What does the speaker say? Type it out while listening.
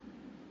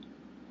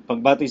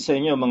Pagbati sa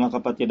inyo mga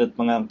kapatid at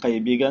mga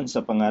kaibigan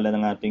sa pangalan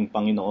ng ating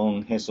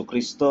Panginoong Heso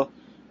Kristo.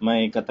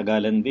 May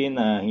katagalan din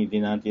na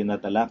hindi natin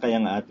natalakay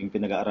ang ating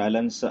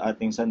pinag-aaralan sa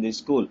ating Sunday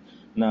School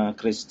na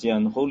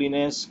Christian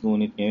Holiness.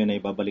 Ngunit ngayon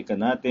ay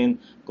babalikan natin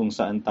kung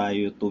saan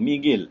tayo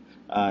tumigil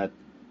at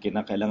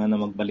kinakailangan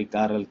na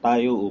magbalik-aral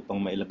tayo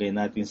upang mailagay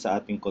natin sa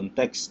ating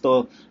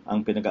konteksto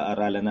ang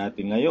pinag-aaralan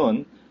natin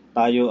ngayon.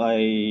 Tayo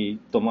ay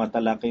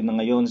tumatalakay na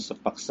ngayon sa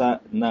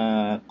paksa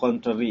na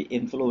contrary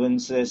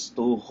influences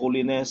to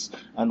holiness,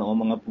 ano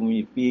ang mga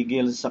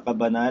pumipigil sa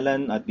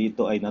kabanalan, at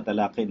dito ay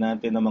natalakay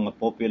natin ang mga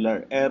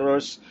popular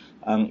errors,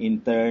 ang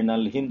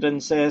internal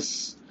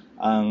hindrances,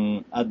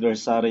 ang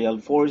adversarial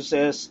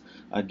forces,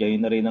 at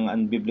gayon na rin ang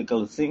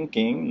unbiblical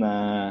thinking na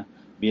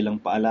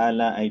bilang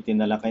paalala ay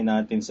tinalakay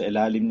natin sa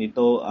ilalim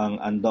nito ang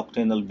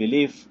undoctrinal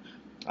belief,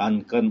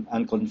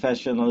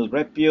 unconfessional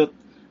repute,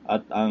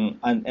 at ang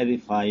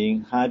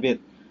unedifying habit.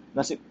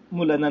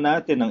 Nasimulan na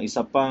natin ang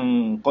isa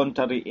pang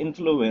contrary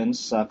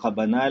influence sa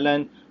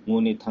kabanalan,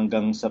 ngunit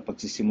hanggang sa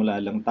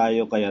pagsisimula lang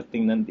tayo, kaya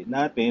tingnan din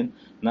natin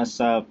na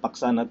sa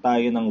paksa na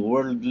tayo ng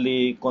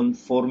worldly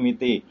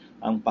conformity,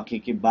 ang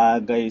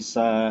pakikibagay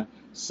sa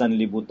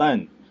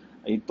sanlibutan.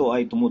 Ito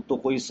ay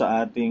tumutukoy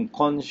sa ating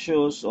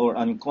conscious or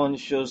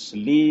unconscious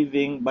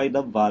living by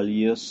the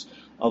values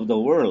of the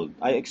world.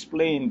 I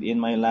explained in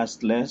my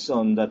last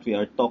lesson that we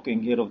are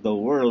talking here of the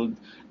world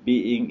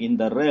being in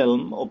the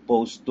realm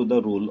opposed to the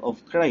rule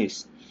of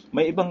Christ.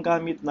 May ibang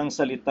gamit ng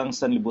salitang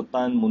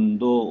sanlibutan,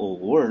 mundo o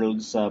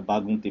world sa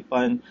Bagong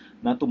Tipan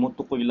na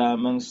tumutukoy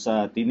lamang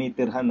sa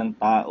tinitirhan ng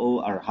tao,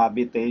 our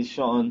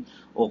habitation,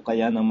 o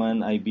kaya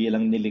naman ay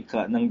bilang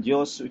nilikha ng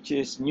Diyos, which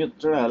is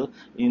neutral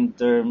in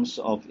terms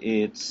of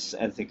its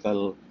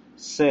ethical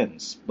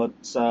sense. But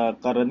sa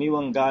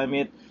karaniwang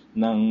gamit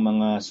ng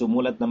mga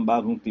sumulat ng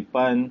Bagong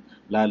Tipan,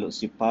 lalo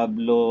si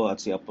Pablo at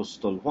si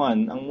Apostol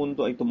Juan, ang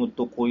mundo ay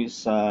tumutukoy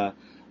sa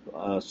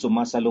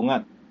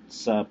sumasalungat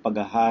sa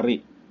paghahari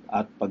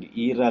at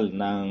pag-iral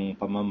ng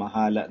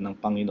pamamahala ng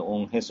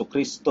Panginoong Heso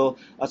Kristo.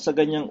 At sa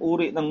ganyang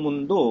uri ng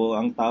mundo,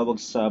 ang tawag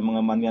sa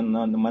mga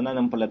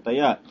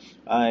mananampalataya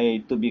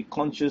ay to be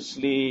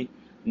consciously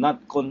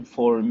not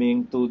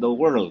conforming to the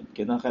world.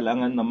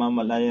 Kinakailangan na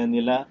mamalayan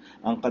nila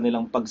ang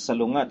kanilang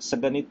pagsalungat sa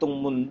ganitong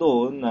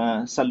mundo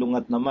na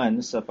salungat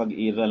naman sa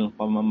pag-iral ng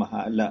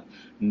pamamahala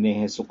ni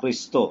Heso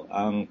Kristo.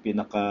 Ang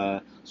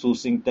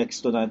pinakasusing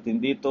teksto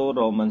natin dito,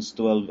 Romans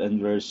 12 and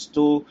verse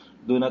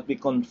 2, do not be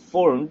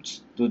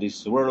conformed to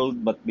this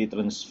world, but be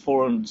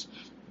transformed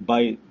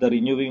by the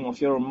renewing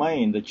of your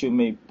mind, that you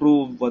may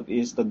prove what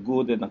is the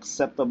good and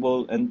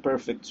acceptable and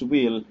perfect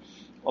will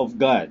of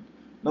God.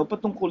 Now,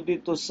 patungkol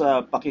dito sa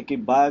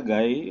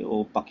pakikibagay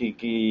o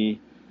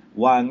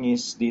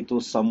pakikiwangis dito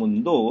sa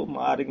mundo,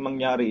 maaaring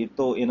mangyari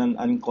ito in an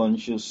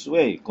unconscious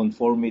way.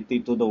 Conformity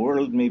to the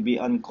world may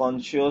be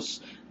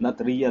unconscious,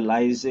 not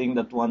realizing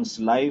that one's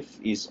life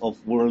is of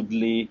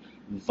worldly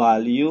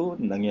value.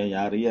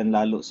 Nangyayari yan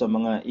lalo sa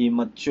mga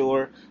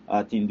immature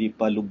at hindi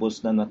pa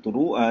lubos na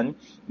naturuan.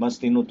 Mas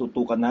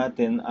tinututukan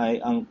natin ay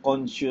ang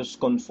conscious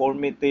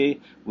conformity,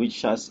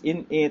 which has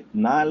in it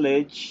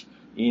knowledge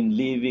in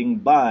living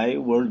by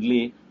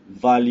worldly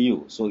value.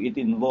 So it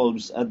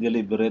involves a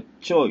deliberate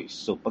choice.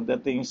 So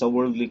pagdating sa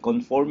worldly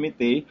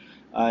conformity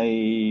ay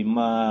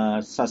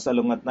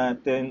masasalungat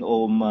natin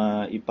o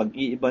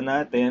maipag-iiba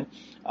natin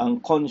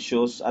ang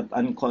conscious at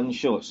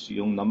unconscious,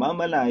 yung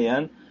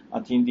namamalayan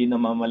at hindi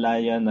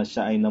namamalayan na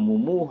siya ay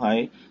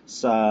namumuhay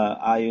sa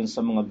ayon sa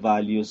mga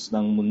values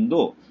ng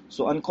mundo.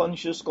 So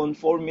unconscious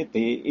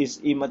conformity is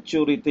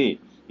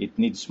immaturity. It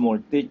needs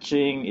more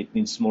teaching, it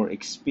needs more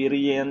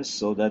experience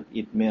so that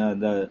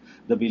the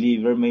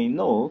believer may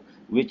know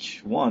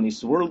which one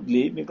is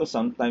worldly, because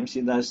sometimes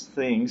he does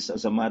things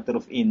as a matter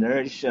of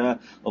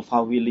inertia of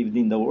how he lived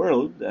in the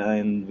world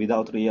and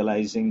without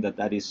realizing that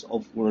that is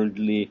of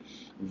worldly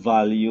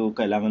value.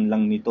 Kailangan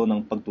lang nito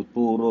ng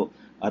pagtuturo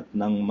at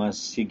ng mas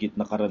higit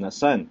na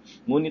karanasan.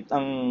 Ngunit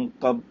ang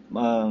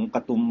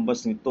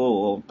katumbas nito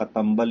o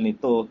katambal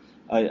nito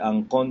ay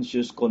ang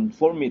conscious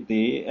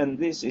conformity,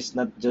 and this is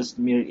not just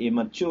mere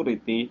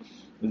immaturity,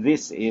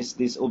 this is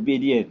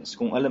disobedience.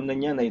 Kung alam na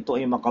niya na ito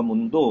ay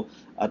makamundo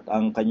at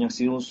ang kanyang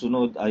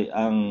sinusunod ay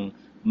ang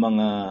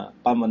mga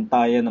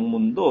pamantayan ng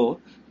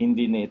mundo,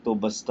 hindi na ito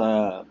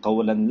basta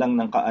kawalan lang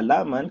ng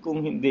kaalaman,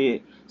 kung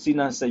hindi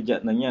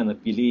sinasadya na niya na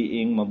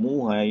piliing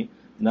mamuhay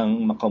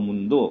ng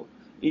makamundo.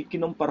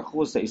 Ikinumpara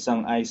ko sa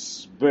isang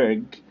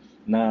iceberg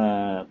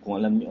na kung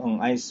alam niyo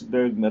ang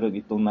iceberg, meron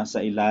itong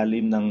nasa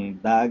ilalim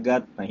ng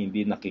dagat na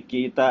hindi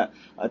nakikita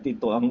at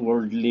ito ang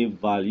worldly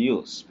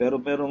values. Pero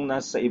merong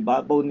nasa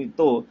ibabaw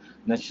nito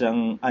na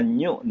siyang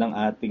anyo ng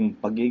ating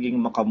pagiging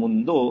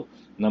makamundo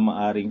na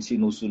maaring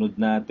sinusunod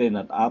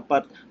natin. At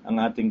apat ang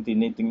ating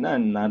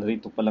tinitingnan.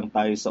 Narito pa lang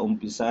tayo sa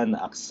umpisa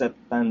na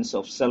acceptance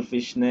of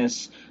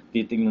selfishness.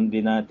 Titingnan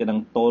din natin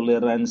ang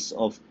tolerance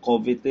of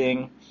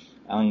coveting,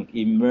 ang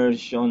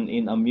immersion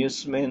in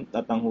amusement,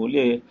 at ang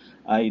huli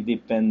ay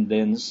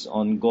dependence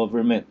on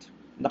government.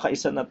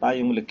 nakaisa na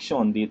tayong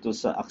leksyon dito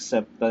sa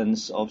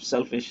acceptance of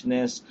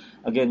selfishness.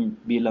 Again,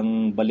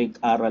 bilang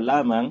balik-aral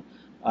lamang,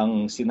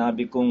 ang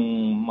sinabi kong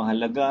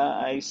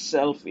mahalaga ay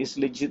self is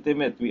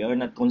legitimate. We are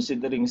not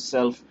considering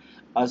self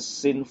as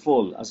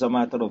sinful. As a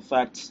matter of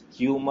fact,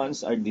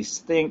 humans are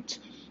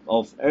distinct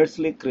of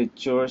earthly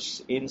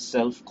creatures in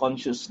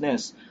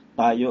self-consciousness.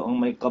 Tayo ang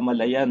may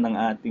kamalayan ng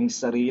ating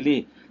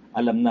sarili.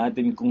 Alam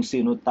natin kung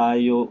sino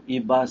tayo,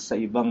 iba sa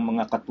ibang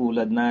mga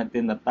katulad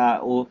natin na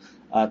tao,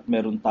 at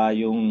meron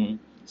tayong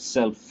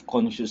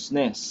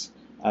self-consciousness.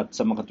 At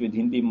sa makatwid,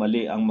 hindi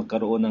mali ang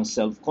magkaroon ng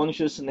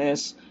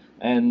self-consciousness,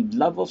 and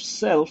love of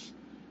self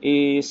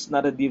is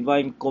not a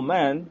divine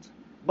command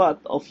but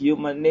of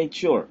human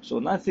nature. So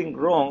nothing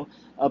wrong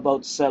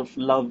about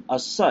self-love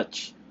as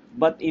such,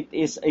 but it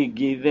is a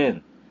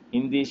given.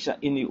 Hindi siya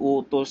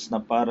iniutos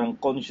na parang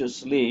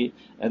consciously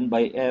and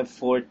by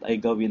effort ay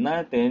gawin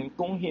natin.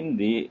 Kung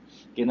hindi,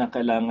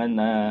 kinakailangan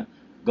na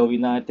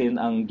gawin natin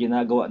ang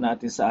ginagawa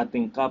natin sa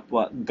ating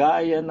kapwa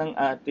gaya ng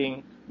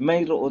ating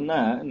mayroon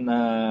na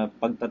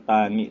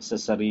pagtatangi sa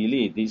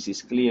sarili. This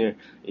is clear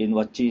in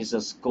what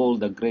Jesus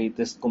called the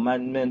greatest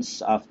commandments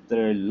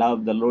after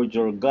love the Lord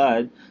your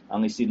God.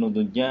 Ang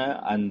isinunod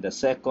niya, and the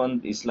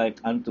second is like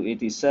unto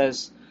it, he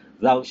says,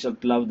 thou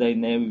shalt love thy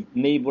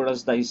neighbor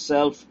as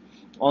thyself.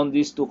 On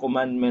these two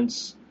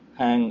commandments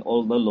hang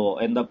all the law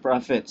and the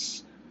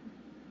prophets.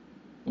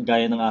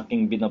 Gaya ng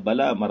aking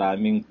binabala,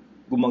 maraming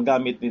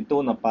gumagamit nito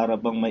na para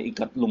bang may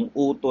ikatlong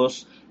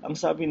utos. Ang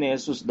sabi ni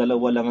Jesus,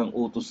 dalawa lang ang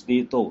utos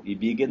dito.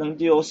 Ibigin ng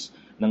Diyos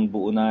ng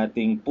buo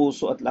nating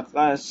puso at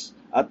lakas,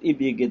 at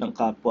ibigin ng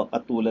kapwa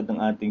katulad ng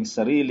ating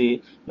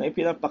sarili, na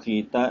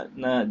ipinapakita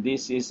na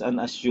this is an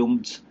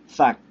assumed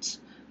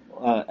fact.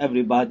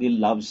 Everybody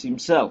loves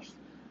himself.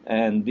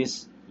 And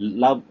this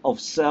love of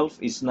self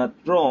is not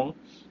wrong,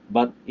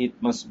 but it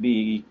must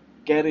be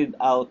carried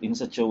out in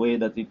such a way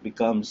that it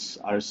becomes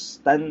our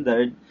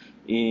standard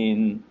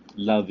in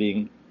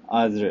loving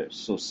others.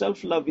 So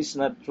self-love is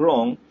not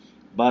wrong,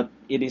 but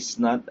it is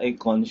not a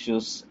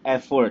conscious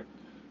effort.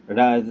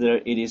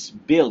 Rather, it is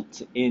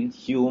built in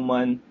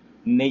human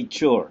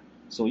nature.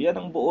 So yan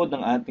ang buod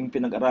ng ating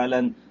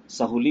pinag-aralan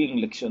sa huling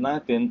leksyon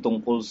natin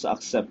tungkol sa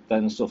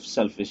acceptance of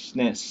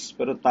selfishness.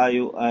 Pero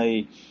tayo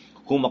ay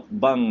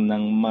humakbang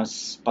ng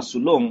mas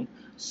pasulong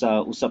sa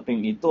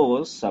usaping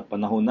ito sa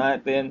panahon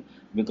natin,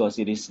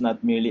 because it is not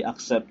merely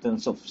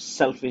acceptance of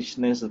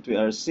selfishness that we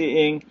are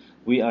seeing.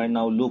 We are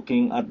now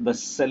looking at the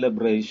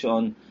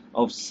celebration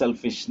of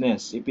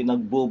selfishness.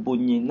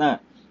 Ipinagbubunyi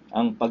na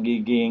ang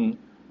pagiging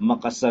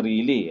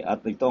makasarili.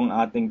 At ito ang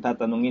ating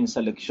tatanungin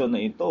sa leksyon na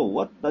ito.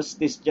 Why does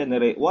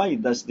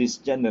this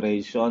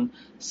generation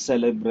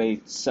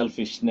celebrate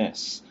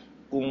selfishness?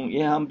 Kung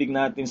ihambing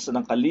natin sa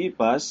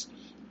nakalipas,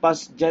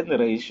 past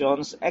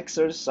generations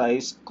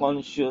exercise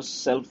conscious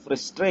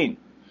self-restraint.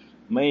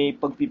 May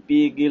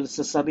pagpipigil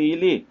sa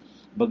sarili.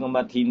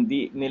 Bagamat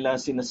hindi nila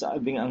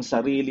sinasabing ang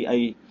sarili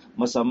ay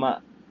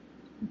masama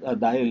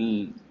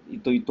dahil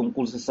ito'y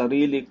tungkol sa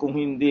sarili, kung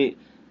hindi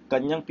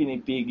kanyang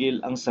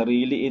pinipigil ang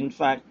sarili. In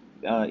fact,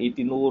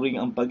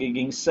 itinuring ang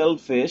pagiging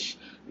selfish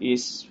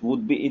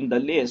would be in the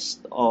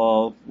list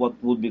of what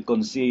would be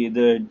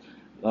considered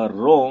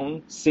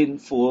wrong,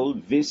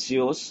 sinful,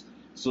 vicious.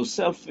 So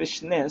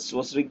selfishness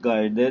was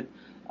regarded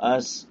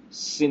as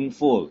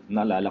sinful.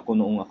 Naalala ko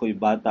noong ako'y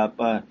bata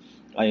pa,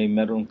 ay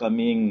meron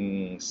kaming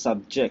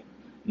subject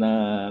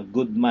na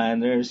good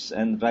manners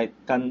and right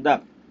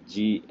conduct.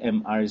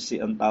 GMRC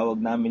ang tawag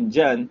namin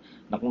dyan,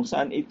 na kung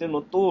saan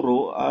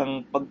itinuturo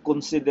ang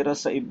pagkonsidera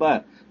sa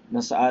iba,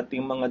 na sa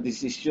ating mga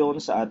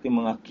desisyon, sa ating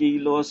mga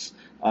kilos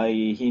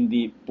ay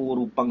hindi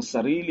puro pang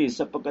sarili,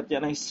 sapagkat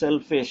yan ay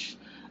selfish.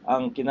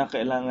 Ang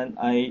kinakailangan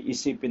ay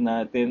isipin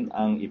natin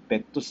ang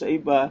epekto sa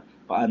iba,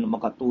 paano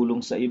makatulong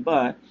sa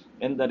iba,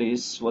 and that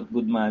is what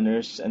good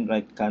manners and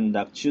right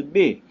conduct should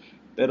be.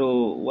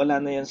 Pero wala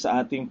na yan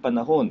sa ating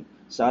panahon.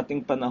 Sa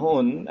ating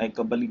panahon ay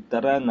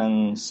kabaligtaran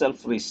ng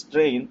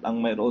self-restraint.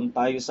 Ang mayroon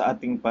tayo sa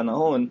ating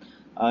panahon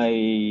ay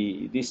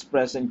this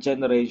present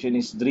generation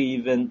is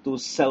driven to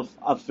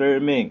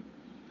self-affirming.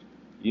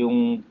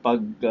 Yung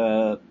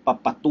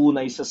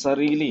pagpapatunay sa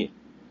sarili,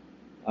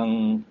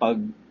 ang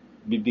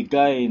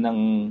pagbibigay ng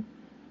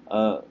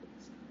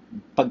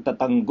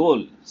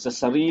pagtatanggol sa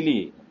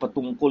sarili,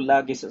 patungkol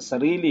lagi sa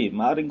sarili.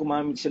 Maaaring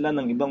gumamit sila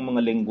ng ibang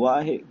mga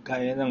lengguwahe,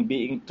 gaya ng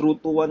being true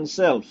to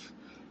oneself,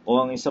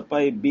 o ang isa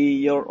pa ay be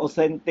your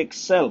authentic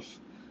self.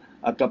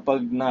 At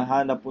kapag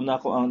nahanap po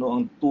na kung ano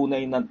ang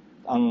tunay na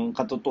ang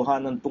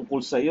katotohanan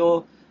tungkol sa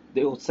iyo,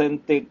 the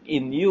authentic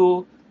in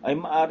you, ay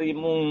maaari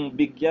mong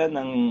bigyan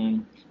ng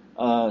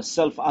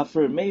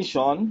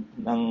self-affirmation,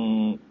 ng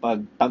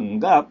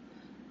pagtanggap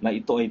na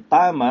ito ay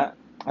tama,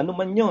 ano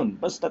man yun,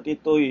 basta't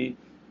ito'y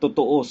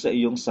totoo sa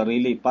iyong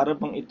sarili. Para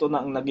bang ito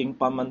na ang naging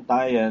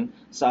pamantayan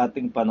sa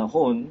ating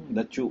panahon,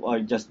 that you are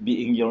just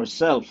being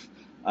yourself.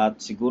 At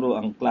siguro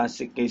ang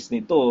classic case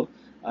nito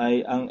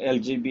ay ang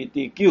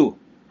LGBTQ.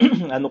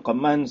 Ano ka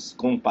man,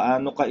 kung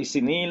paano ka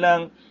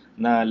isinilang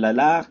na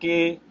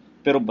lalaki,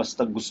 Pero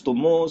basta gusto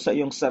mo sa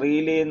iyong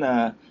sarili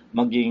na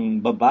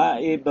maging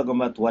babae,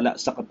 bagamat wala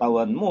sa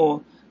katawan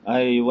mo,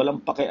 ay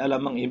walang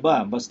pakialam ang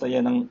iba. Basta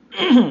yan ang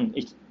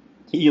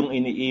iyong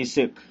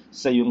iniisip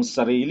sa iyong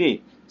sarili.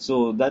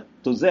 So that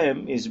to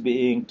them is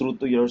being true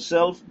to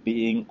yourself,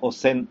 being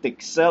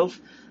authentic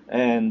self,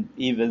 and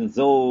even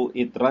though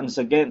it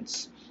runs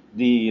against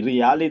the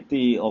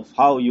reality of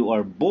how you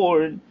are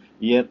born,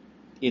 yet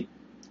it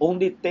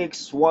only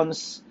takes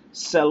one's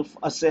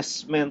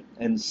self-assessment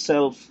and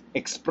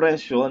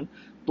self-expression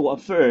to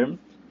affirm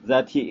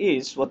that he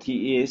is what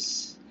he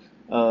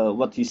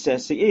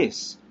says he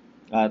is.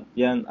 At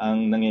yan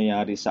ang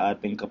nangyayari sa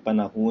ating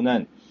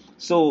kapanahunan.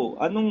 So,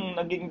 anong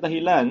naging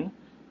dahilan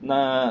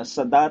na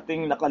sa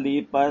dating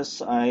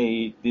nakalipas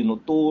ay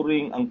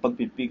tinuturing ang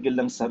pagpipigil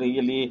ng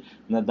sarili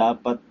na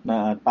dapat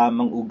na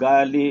tamang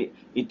ugali,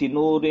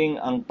 itinuring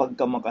ang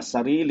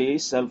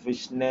pagkamakasarili,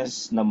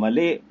 selfishness na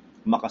mali,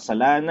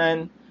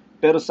 makasalanan,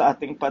 pero sa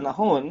ating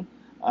panahon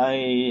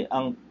ay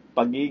ang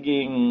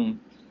pagiging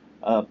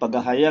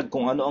paghahayag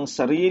kung ano ang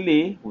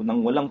sarili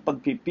nang walang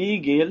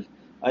pagpipigil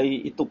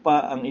ay ito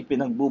pa ang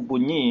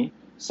ipinagbubunyi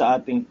sa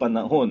ating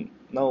panahon.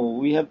 Now,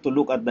 we have to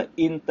look at the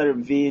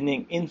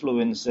intervening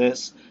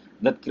influences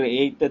that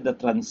created the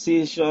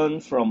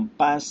transition from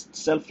past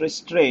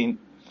self-restraint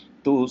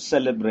to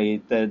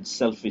celebrated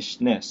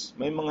selfishness.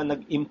 May mga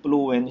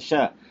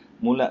nag-impluwensya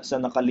mula sa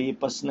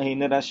nakalipas na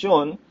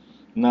henerasyon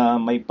na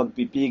may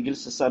pagpipigil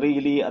sa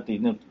sarili at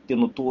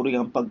tinuturing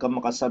ang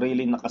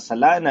pagkamakasarili na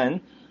kasalanan,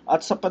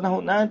 at sa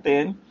panahon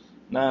natin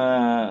na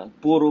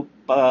puro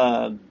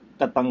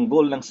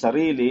pagtatanggol ng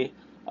sarili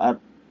at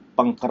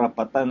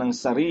pangkarapatan ng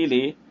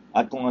sarili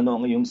at kung ano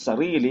ang iyong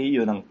sarili,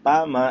 yun ang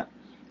tama,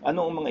 ano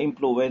ang mga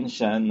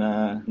impluwensya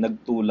na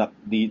nagtulak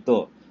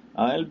dito.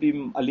 I'll be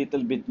a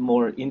little bit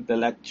more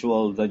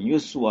intellectual than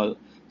usual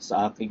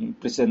sa aking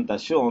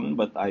presentasyon,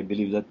 but I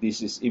believe that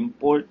this is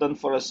important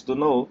for us to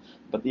know.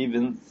 But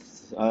even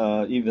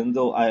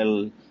though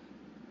I'll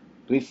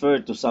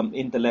refer to some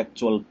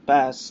intellectual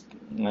past,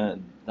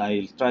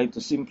 I'll try to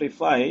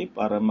simplify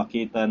para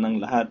makita ng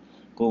lahat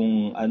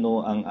kung ano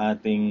ang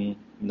ating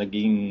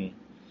naging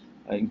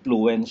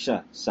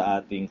impluwensya sa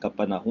ating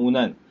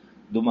kapanahunan.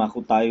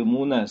 Dumako tayo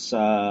muna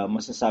sa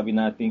masasabi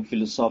nating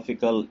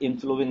philosophical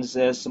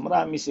influences.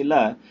 Marami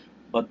sila,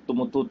 but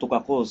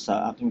tumututok ako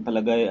sa aking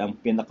palagay ang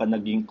pinaka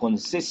naging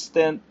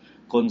consistent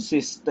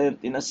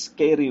in a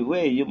scary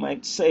way, you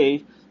might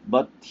say,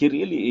 but he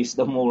really is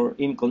the more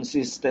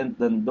inconsistent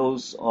than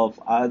those of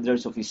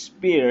others of his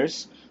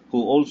peers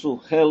who also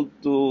held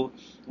to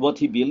what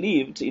he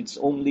believed. It's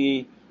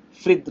only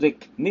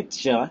Friedrich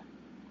Nietzsche,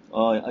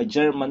 a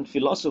German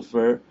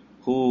philosopher,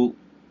 who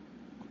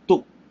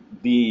took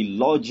the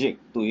logic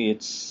to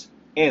its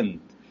end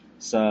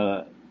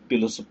sa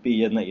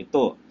filosofiya na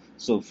ito.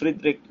 So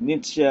Friedrich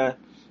Nietzsche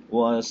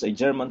was a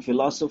German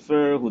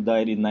philosopher who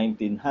died in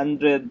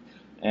 1900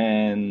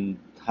 and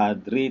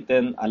had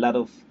written a lot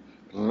of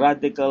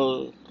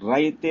radical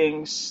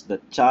writings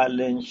that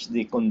challenged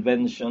the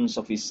conventions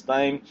of his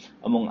time.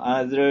 Among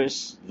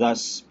others,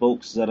 Thus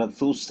Spoke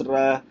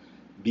Zarathustra,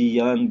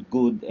 Beyond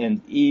Good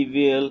and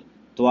Evil,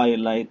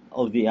 Twilight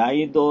of the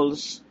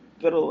Idols.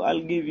 Pero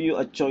I'll give you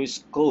a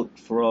choice quote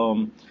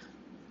from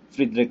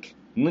Friedrich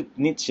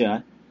Nietzsche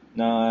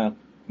na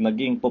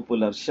naging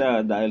popular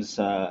siya dahil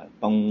sa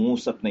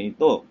pangungusap na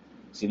ito.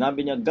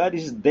 Sinabi niya, God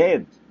is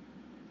dead.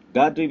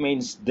 God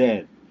remains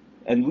dead.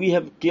 And we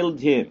have killed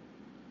Him.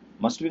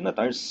 Must we not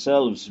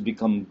ourselves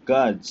become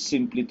gods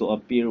simply to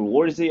appear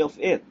worthy of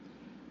it?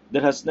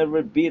 There has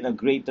never been a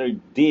greater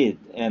deed,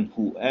 and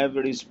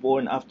whoever is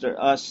born after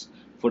us,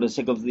 for the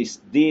sake of this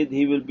deed,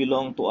 he will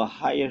belong to a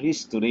higher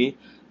history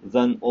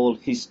than all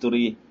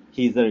history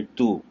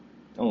hitherto.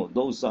 Oh,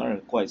 those are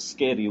quite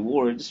scary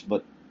words,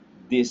 but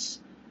this,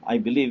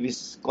 I believe,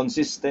 is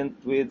consistent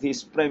with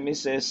his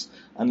premises,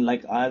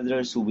 unlike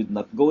others who would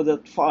not go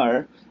that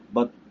far,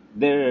 but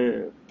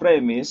their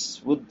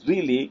premise would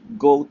really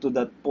go to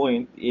that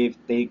point if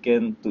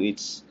taken to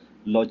its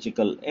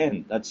logical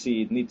end. At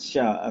si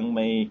Nietzsche ang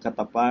may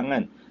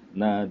katapangan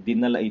na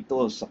dinala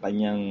ito sa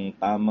kanyang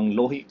tamang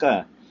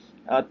lohika.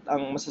 At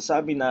ang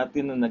masasabi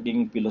natin na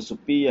naging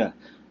filosofiya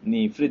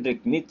ni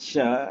Friedrich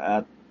Nietzsche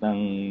at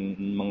ng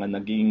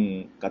mga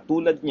naging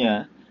katulad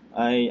niya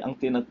ay ang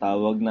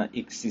tinatawag na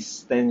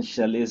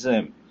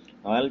existentialism.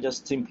 I'll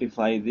just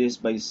simplify this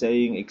by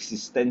saying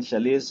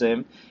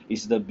existentialism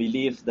is the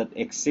belief that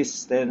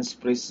existence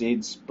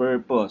precedes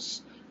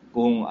purpose.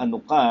 Kung ano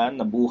ka,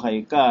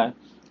 nabuhay ka,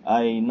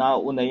 ay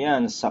nauna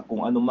yan sa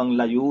kung anumang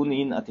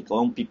layunin at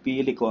ikaw ang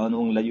pipili kung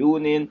anong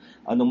layunin,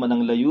 anuman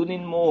ang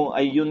layunin mo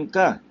ay yun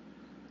ka.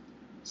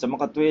 Sa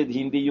makatwid,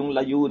 hindi yung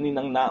layunin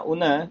ang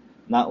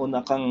nauna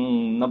kang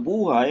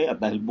nabuhay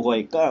at dahil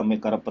buhay ka, may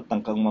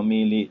karapatan kang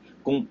mamili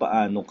kung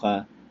paano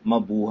ka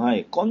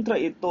mabuhay. Kontra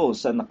ito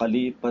sa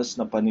nakalipas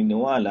na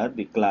paniniwala,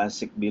 the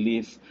classic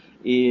belief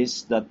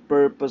is that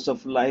purpose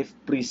of life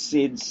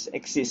precedes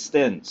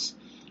existence.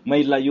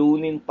 May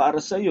layunin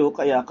para sa iyo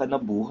kaya ka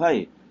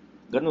nabuhay.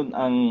 Ganun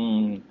ang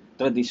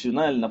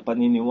tradisyonal na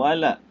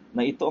paniniwala.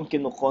 na ito ang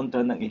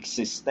kinukontra ng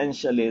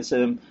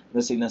existentialism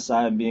na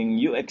sinasabing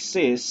you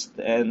exist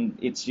and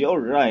it's your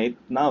right,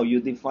 now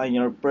you define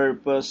your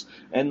purpose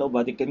and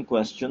nobody can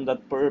question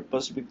that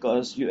purpose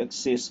because you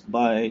exist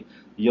by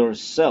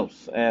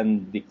yourself.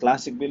 And the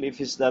classic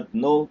belief is that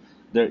no,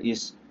 there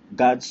is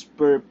God's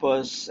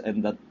purpose,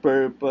 and that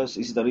purpose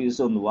is the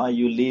reason why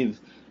you live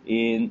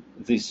in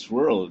this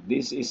world.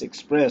 This is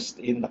expressed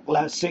in the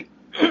classic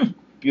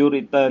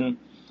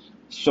Puritan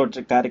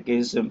Shorter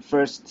Catechism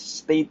first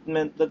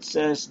statement that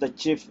says the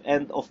chief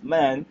end of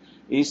man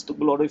is to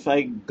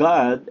glorify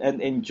God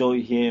and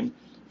enjoy Him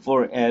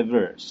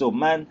forever. So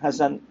man has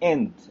an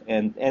end,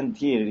 and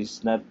end here is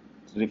not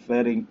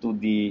referring to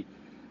the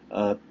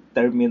uh,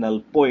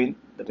 terminal point.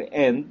 The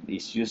end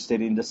is used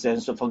in the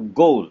sense of a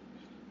goal.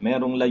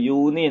 Merong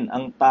layunin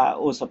ang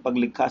tao sa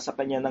paglikha sa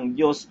kanya ng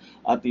Diyos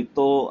at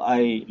ito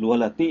ay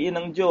luwalhatiin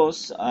ng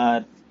Diyos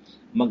at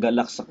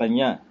magalak sa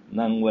kanya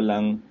ng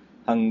walang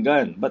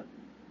hanggan. But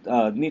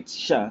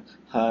Nietzsche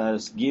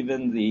has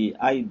given the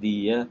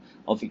idea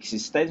of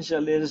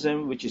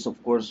existentialism, which is of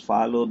course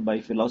followed by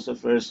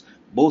philosophers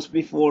both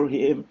before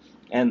him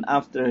and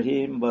after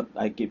him, but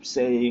I keep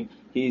saying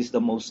he is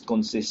the most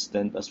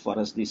consistent as far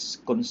as this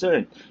is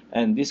concerned.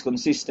 And this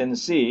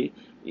consistency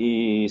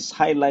is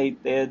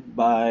highlighted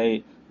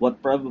by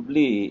what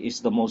probably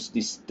is the most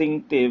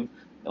distinctive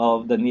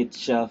of the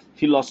Nietzsche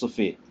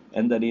philosophy,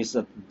 and that is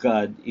that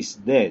God is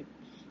dead.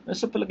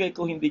 Sa palagay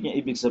ko, hindi niya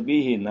ibig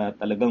sabihin na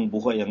talagang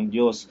buhay ang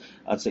Diyos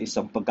at sa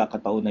isang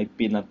pagkakataon ay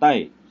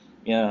pinatay.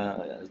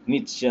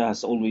 Nietzsche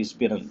has always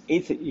been an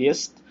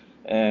atheist,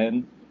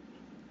 and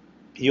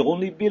he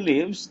only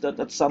believes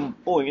that at some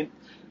point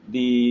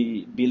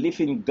the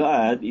belief in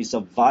God is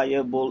a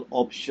viable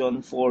option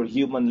for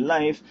human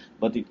life,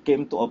 but it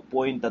came to a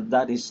point that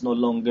that is no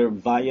longer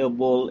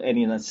viable, and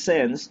in a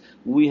sense,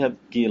 we have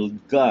killed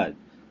God.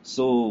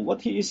 So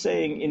what he is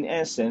saying in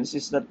essence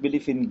is that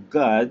belief in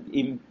God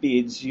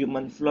impedes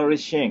human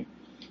flourishing.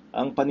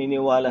 Ang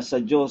paniniwala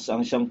sa Diyos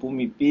ang siyang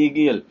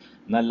pumipigil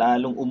na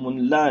lalong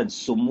umunlad,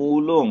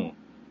 sumulong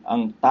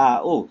ang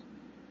tao.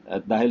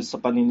 At dahil sa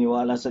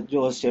paniniwala sa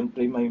Diyos,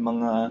 siyempre may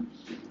mga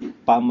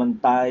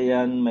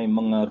pamantayan, may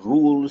mga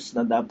rules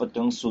na dapat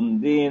yung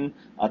sundin.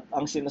 At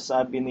ang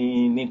sinasabi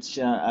ni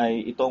Nietzsche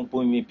ay itong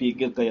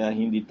pumipigil kaya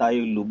hindi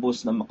tayo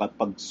lubos na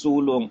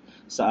makapagsulong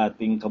sa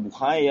ating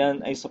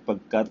kabuhayan ay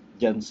sapagkat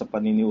dyan sa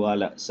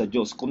paniniwala sa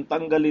Diyos. Kung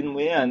tanggalin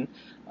mo yan,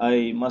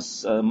 ay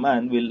mas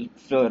man will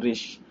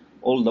flourish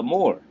all the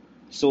more.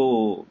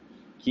 So,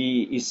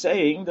 he is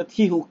saying that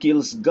he who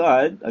kills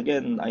God,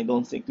 again, I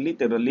don't think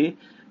literally,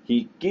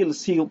 he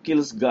who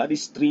kills God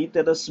is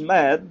treated as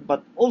mad,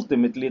 but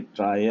ultimately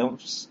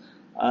triumphs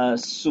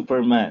as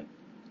Superman.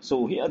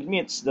 So he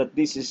admits that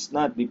this is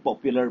not the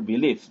popular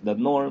belief. The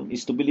norm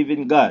is to believe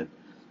in God.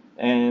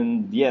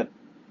 And yet,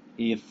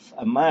 if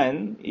a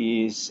man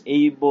is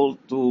able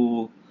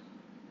to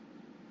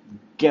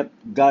get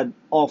God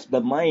off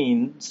the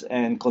minds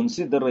and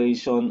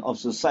consideration of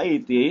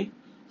society,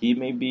 he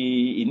may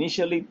be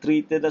initially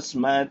treated as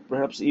mad,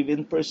 perhaps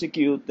even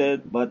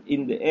persecuted, but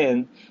in the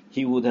end,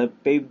 he would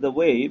have paved the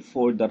way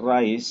for the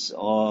rise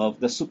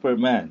of the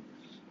Superman,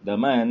 the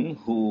man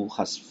who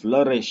has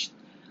flourished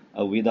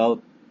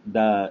without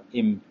the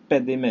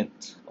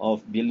impediment of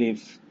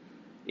belief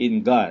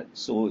in God.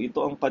 So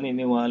ito ang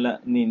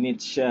paniniwala ni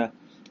Nietzsche,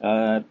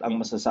 at ang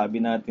masasabi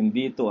natin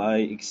dito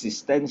ay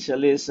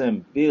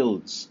existentialism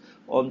builds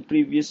on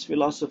previous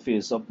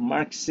philosophies of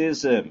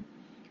Marxism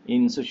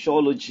in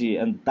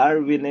sociology and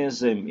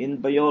Darwinism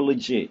in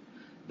biology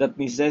that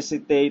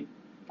necessitate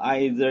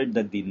either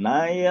the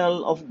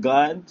denial of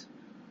God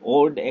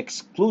or the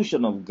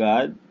exclusion of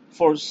God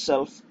for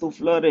self to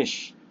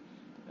flourish.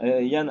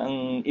 Yan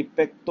ang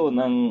epekto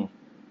ng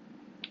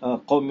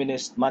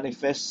Communist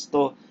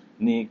Manifesto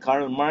ni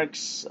Karl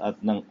Marx at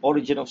ng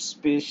Origin of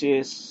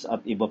Species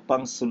at iba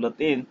pang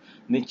sulatin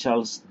ni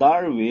Charles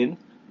Darwin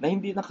na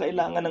hindi na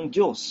kailangan ng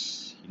Diyos.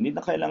 Hindi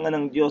na kailangan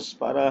ng Diyos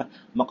para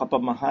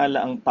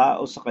makapamahala ang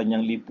tao sa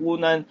kanyang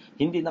lipunan.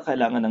 Hindi na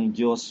kailangan ng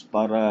Diyos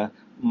para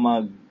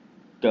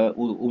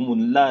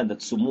umunlad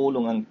at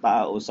sumulong ang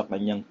tao sa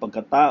kanyang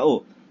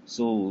pagkatao.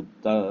 So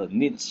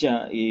Nietzsche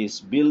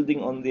is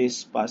building on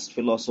these past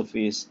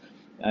philosophies,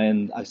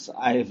 and as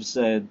I have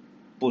said,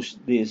 push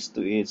this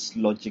to its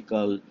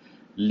logical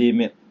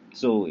limit.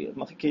 So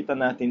makikita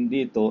natin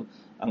dito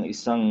ang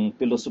isang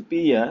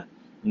filosofiya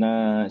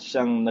na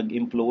siyang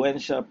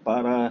nag-impluwensya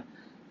para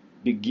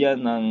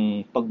bigyan ng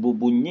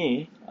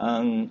pagbubunyi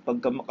ang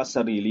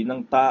pagkamakasarili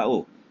ng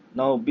tao.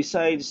 Now,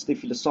 besides the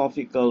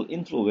philosophical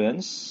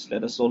influence,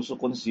 let us also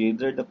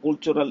consider the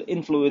cultural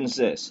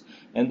influences.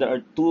 And there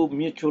are two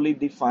mutually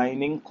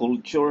defining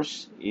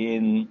cultures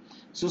in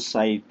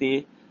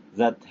society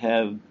that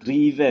have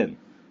driven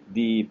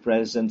the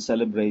present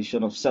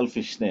celebration of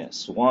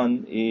selfishness.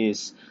 One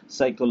is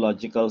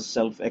psychological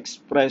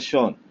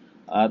self-expression,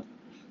 at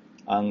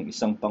ang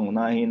isang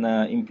pangunahin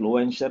na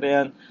impluensya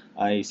riyan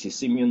ay si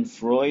Sigmund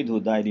Freud,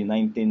 who died in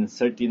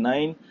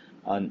 1939,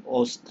 an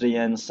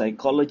Austrian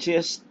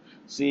psychologist.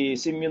 Si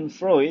Sigmund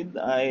Freud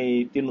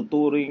ay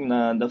tinuturing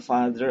na the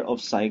father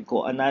of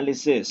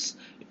psychoanalysis.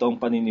 Ito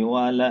ang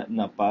paniniwala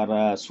na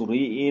para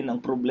suriin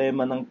ang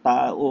problema ng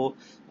tao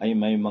ay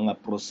may mga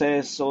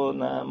proseso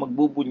na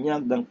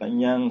magbubunyag ng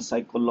kanyang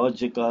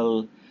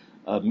psychological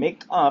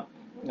make-up,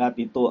 at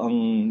ito ang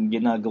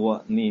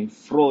ginagawa ni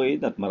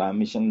Freud at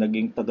marami siyang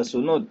naging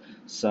tagasunod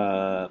sa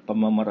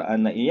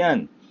pamamaraan na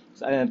iyan.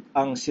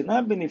 Ang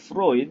sinabi ni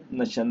Freud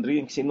na siya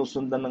rin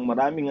sinusundan ng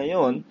marami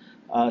ngayon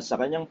sa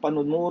kanyang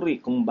panunuri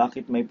kung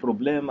bakit may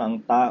problema ang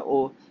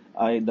tao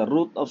ay the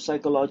root of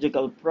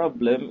psychological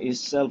problem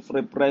is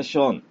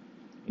self-repression.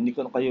 Hindi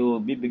ko na kayo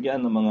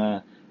bibigyan ng mga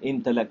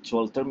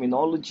intellectual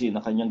terminology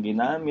na kanyang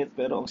ginamit,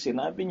 pero ang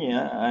sinabi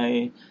niya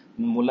ay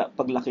mula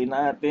paglaki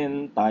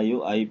natin,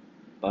 tayo ay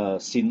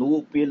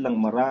sinupil ng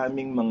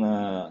maraming mga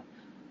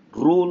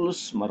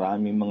rules,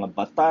 maraming mga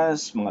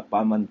batas, mga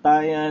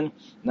pamantayan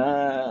na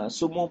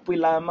sumupi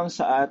lamang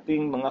sa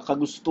ating mga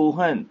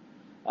kagustuhan.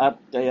 At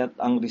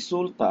kaya't ang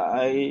resulta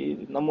ay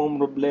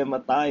namomroblema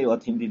tayo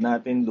at hindi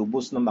natin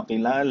lubos na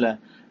makilala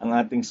ang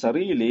ating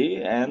sarili,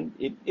 and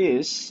it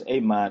is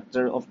a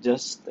matter of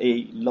just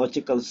a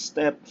logical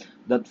step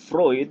that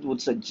Freud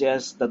would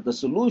suggest that the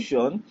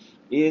solution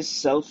is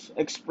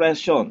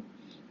self-expression.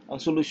 Ang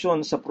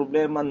solusyon sa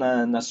problema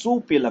na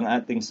nasupil ang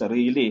ating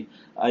sarili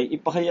ay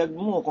ipahayag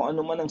mo kung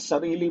ano man ang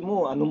sarili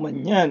mo, ano man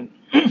yan.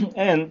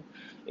 And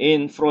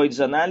in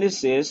Freud's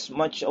analysis,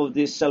 much of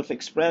this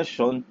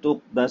self-expression took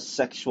the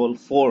sexual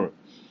form.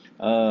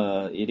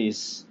 It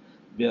is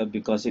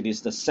because it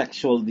is the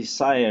sexual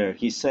desire,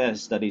 he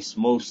says, that is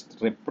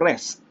most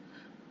repressed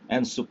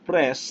and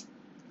suppressed.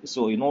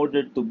 So in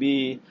order to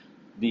be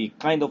the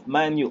kind of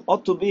man you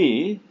ought to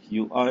be,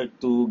 you are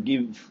to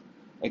give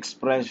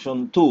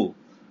expression to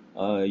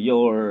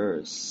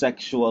your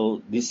sexual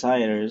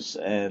desires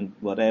and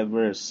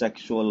whatever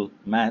sexual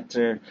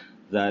matter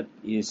that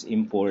is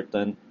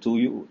important to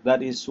you.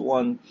 That is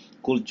one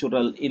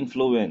cultural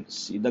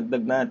influence.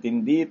 Idagdag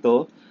natin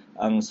dito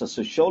ang sa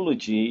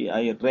sociology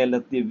ay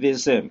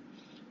relativism.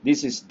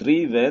 This is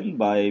driven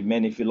by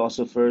many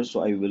philosophers,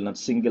 so I will not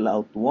single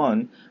out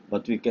one,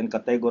 but we can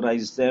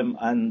categorize them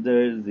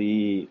under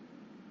the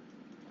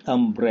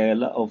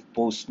umbrella of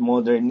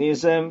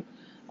postmodernism,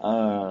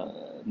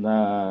 na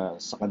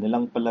sa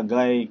kanilang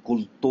palagay,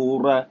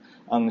 kultura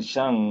ang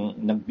siyang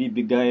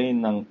nagbibigay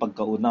ng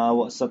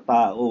pagkaunawa sa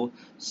tao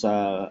sa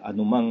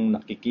anumang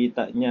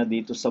nakikita niya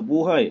dito sa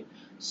buhay.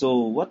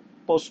 So what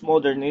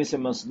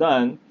postmodernism has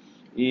done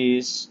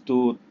is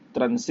to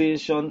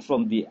transition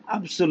from the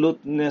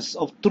absoluteness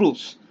of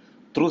truth.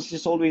 Truth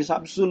is always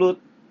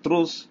absolute.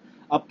 Truth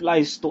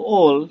applies to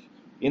all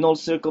in all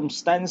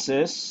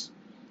circumstances,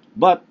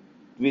 but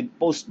with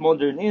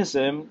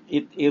postmodernism,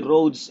 it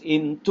erodes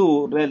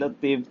into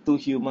relative to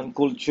human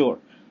culture.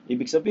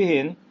 Ibig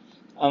sabihin,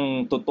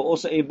 ang totoo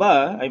sa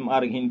iba ay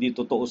maaaring hindi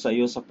totoo sa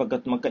iyo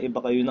sapagkat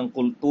magkaiba kayo ng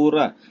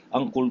kultura.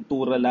 Ang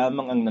kultura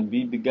lamang ang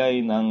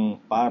nagbibigay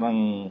ng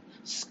parang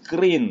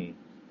screen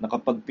na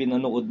kapag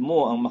pinanood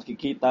mo, ang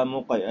makikita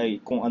mo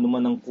ay kung ano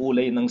man ang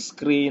kulay ng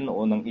screen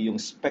o ng iyong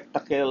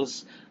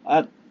spectacles,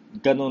 at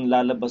ganun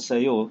lalabas sa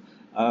iyo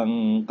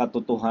ang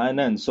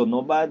katotohanan. So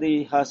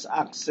nobody has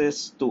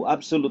access to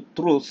absolute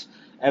truth.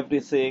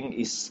 Everything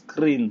is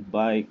screened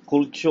by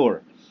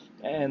culture.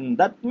 And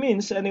that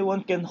means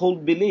anyone can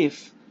hold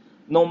belief,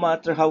 no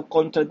matter how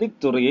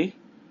contradictory,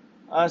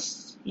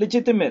 as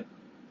legitimate.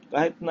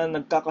 Kahit na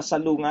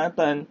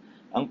nagkakasalungatan,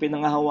 ang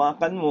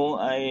pinangahawakan mo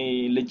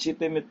ay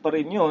legitimate pa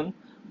rin yun,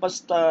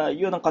 basta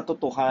yun ang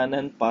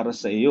katotohanan para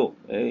sa iyo.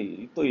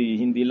 Ito'y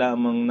hindi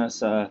lamang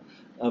nasa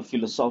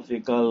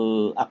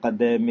philosophical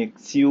academic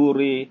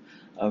theory.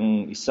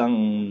 Ang isang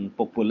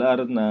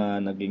popular na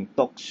naging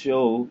talk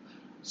show,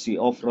 si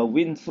Oprah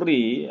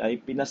Winfrey, ay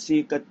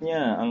pinasikat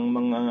niya ang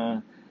mga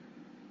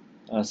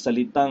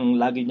salitang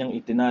lagi niyang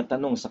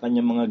itinatanong sa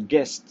kanyang mga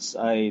guests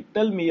ay,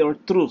 "Tell me your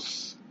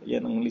truth."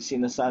 Yan ang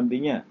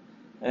sinasabi niya.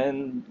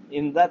 And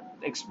in that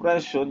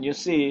expression, you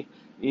see,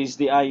 is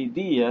the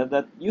idea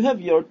that you have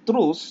your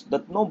truth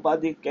that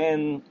nobody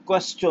can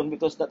question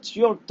because that's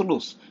your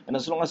truth. And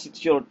as long as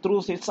it's your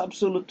truth, it's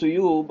absolute to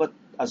you. But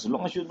as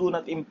long as you do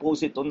not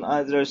impose it on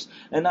others,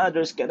 and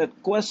others cannot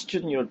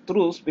question your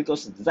truth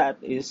because that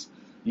is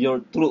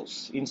your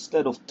truth.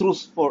 Instead of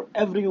truth for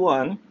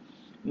everyone,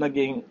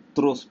 naging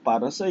truth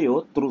para sa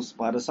iyo, truth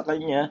para sa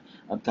kanya,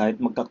 at kahit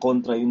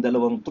magkakontra yung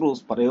dalawang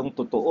truth, parehong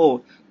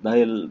totoo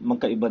dahil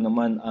magkaiba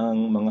naman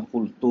ang mga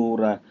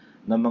kultura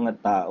ng mga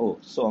tao.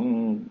 So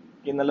ang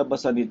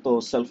kinalabasan nito,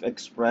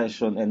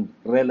 self-expression and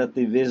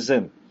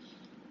relativism,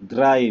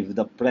 drive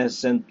the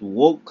present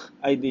woke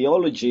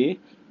ideology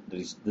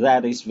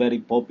that is very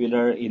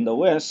popular in the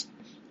West.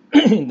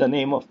 In the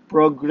name of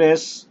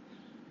progress,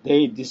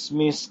 they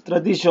dismiss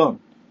tradition.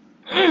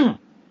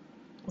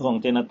 O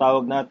ang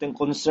tinatawag natin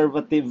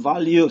conservative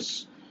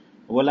values,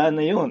 wala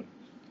na yun.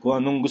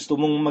 Kung anong gusto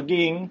mong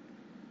maging,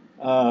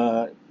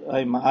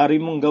 ay maaari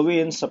mong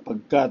gawin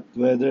sapagkat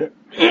whether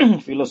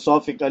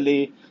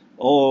philosophically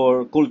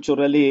or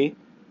culturally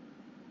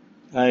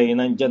ay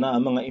nandyan na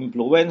ang mga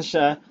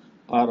impluensya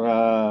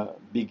para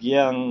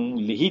bigyang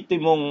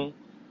lehitimong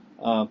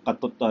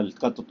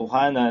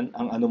katotohanan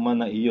ang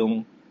anuman na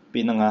iyong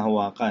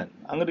pinanghahawakan.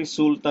 Ang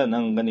resulta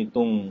ng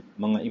ganitong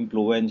mga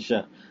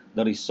impluensya,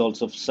 the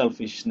results of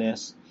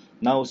selfishness.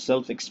 Now,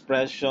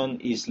 self-expression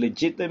is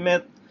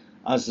legitimate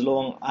as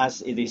long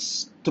as it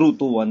is true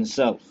to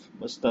oneself.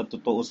 Basta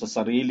totoo sa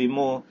sarili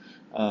mo,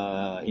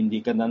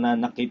 hindi ka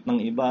nananakit ng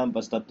iba,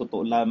 basta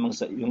totoo lamang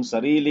sa iyong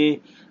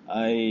sarili,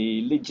 ay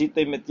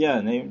legitimate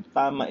yan, ay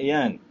tama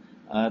yan.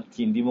 At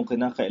hindi mo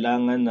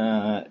kinakailangan na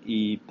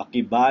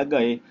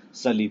ipakibagay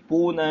sa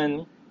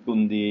lipunan,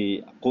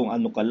 kundi kung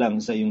ano ka lang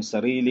sa iyong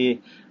sarili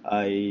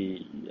ay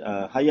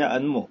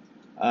hayaan mo.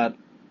 At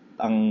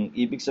ang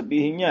ibig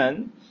sabihin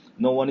niyan,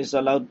 no one is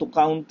allowed to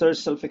counter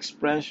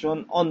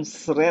self-expression on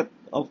threat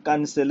of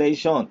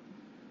cancellation.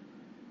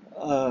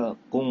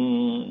 Kung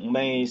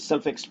may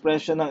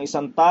self-expression ng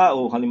isang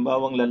tao,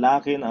 halimbawang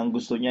lalaki na ang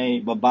gusto niya ay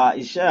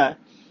babae siya,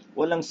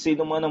 walang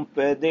sino man ang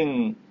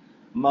pwedeng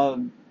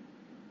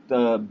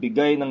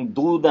bigay ng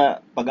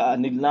duda,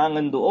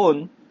 pag-aanilangan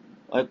doon,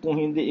 ay kung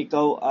hindi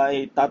ikaw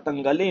ay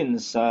tatanggalin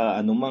sa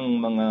anumang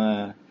mga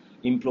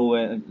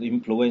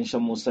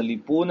impluensya mo sa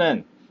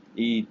lipunan,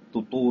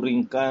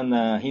 ituturing ka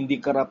na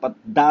hindi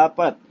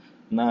karapat-dapat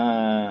na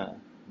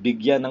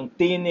bigyan ng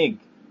tinig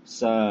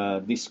sa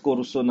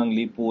diskurso ng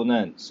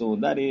lipunan. So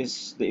that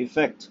is the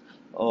effect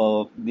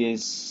of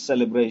this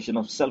celebration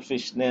of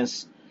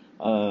selfishness.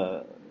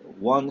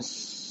 One's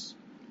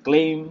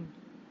claim,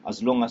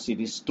 as long as it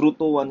is true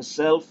to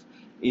oneself,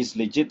 is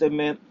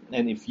legitimate,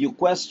 and if you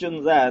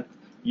question that,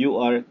 you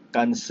are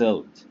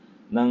cancelled.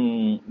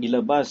 Nang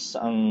ilabas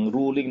ang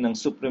ruling ng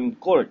Supreme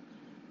Court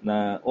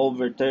na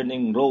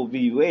overturning Roe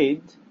v.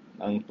 Wade,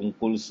 ang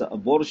tungkol sa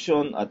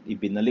abortion at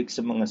ibinalik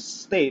sa mga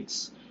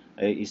states,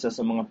 ay isa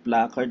sa mga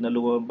placard na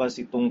lumabas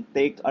itong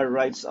 "Take our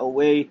rights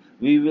away,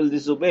 we will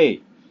disobey."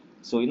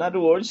 So in other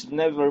words,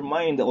 never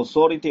mind the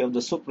authority of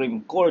the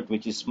Supreme Court,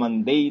 which is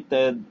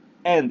mandated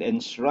and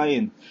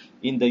enshrined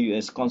in the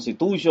U.S.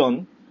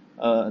 Constitution,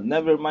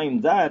 never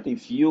mind that,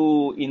 if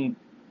you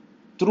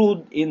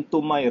intrude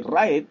into my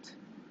right,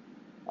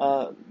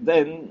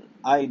 then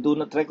I do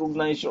not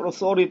recognize your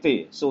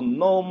authority. So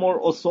no more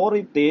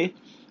authority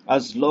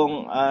as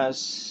long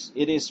as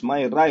it is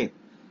my right.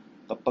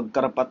 Kapag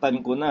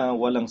karapatan ko na,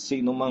 walang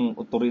sino mang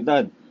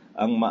otoridad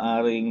ang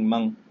maaring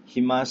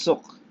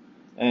manghimasok.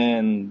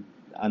 And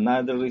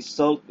another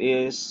result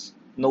is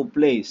no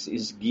place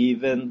is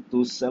given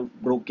to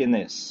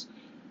self-brokenness.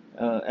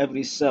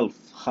 Every self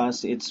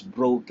has its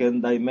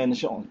broken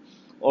dimension.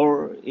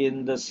 Or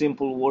in the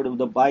simple word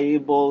of the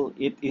Bible,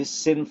 it is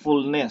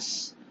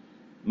sinfulness.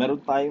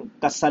 Meron tayong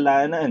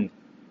kasalanan.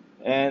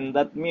 And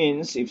that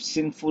means if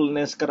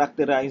sinfulness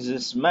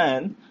characterizes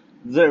man,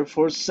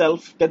 therefore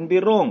self can be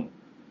wrong.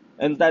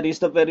 And that is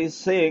the very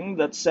thing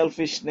that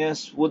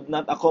selfishness would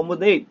not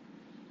accommodate.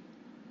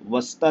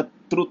 Basta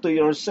true to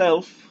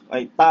yourself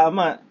ay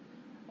tama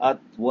at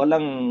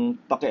walang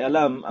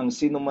pakialam ang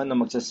sino man na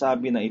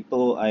magsasabi na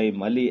ito ay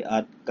mali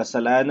at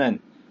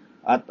kasalanan.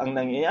 At ang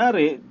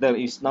nangyayari, there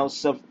is now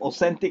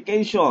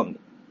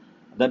self-authentication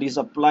that is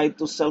applied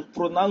to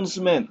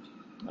self-pronouncement.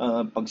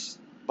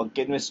 Pag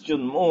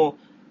kinwestiyon mo,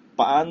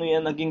 paano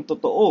yan naging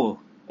totoo?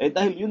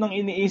 Dahil yun ang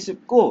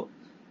iniisip ko.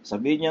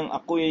 Sabihin niyang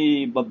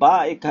ako'y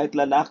babae kahit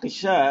lalaki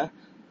siya,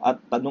 at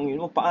tanungin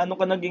mo, paano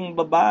ka naging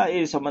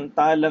babae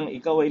samantalang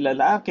ikaw ay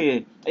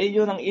lalaki?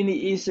 Yun ang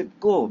iniisip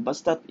ko.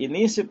 Basta't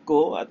inisip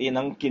ko at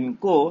inangkin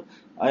ko,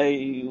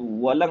 ay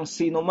walang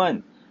sino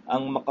man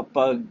ang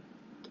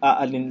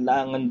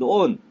makapag-aalinlangan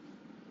doon.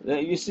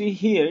 You see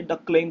here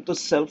the claim to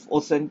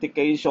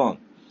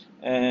self-authentication.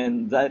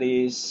 And that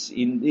is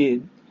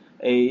indeed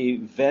a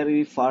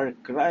very far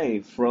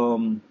cry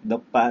from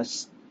the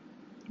past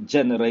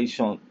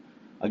generation.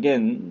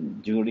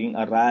 Again, during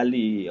a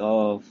rally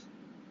of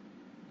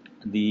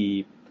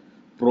the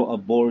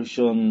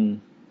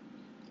pro-abortion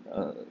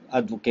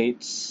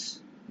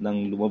advocates,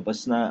 nang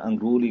lumabas na ang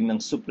ruling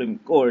ng Supreme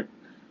Court,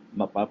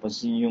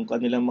 mapapansin yung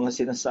kanilang mga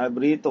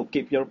sinasabi rito,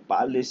 keep your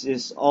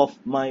policies off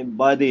my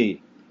body.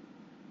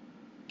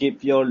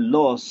 Keep your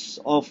laws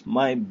off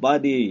my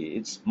body.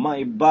 It's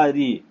my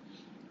body.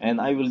 And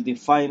I will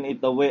define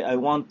it the way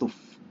I want to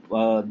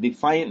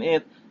define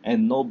it,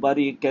 and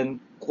nobody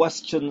can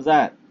question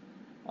that.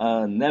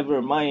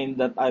 Never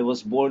mind that I was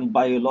born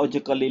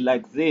biologically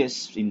like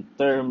this in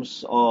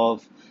terms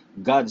of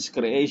God's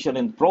creation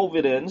and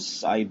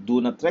providence. I do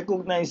not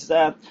recognize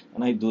that,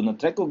 and I do not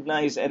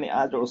recognize any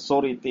other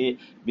authority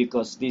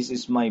because this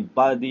is my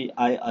body.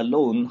 I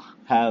alone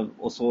have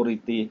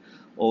authority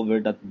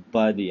over that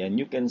body. And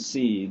you can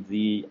see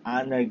the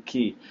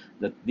anarchy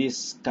that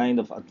this kind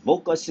of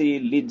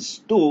advocacy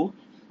leads to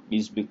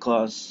is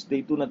because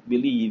they do not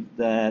believe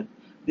that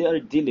they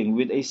are dealing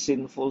with a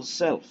sinful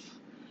self.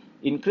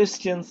 In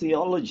Christian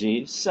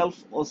theology,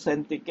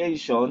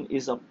 self-authentication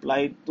is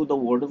applied to the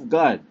Word of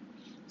God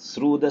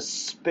through the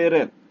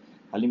Spirit.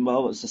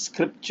 Halimbawa sa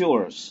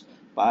Scriptures,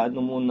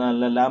 paano mo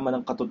nalalaman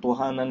ang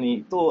katotohanan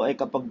nito ay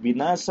kapag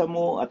binasa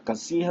mo at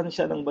kasihan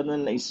siya ng banal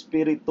na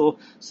espiritu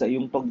sa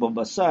iyong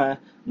pagbabasa,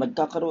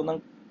 nagkakaroon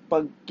ng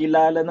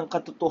pagkilala ng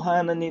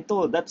katotohanan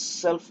nito. That's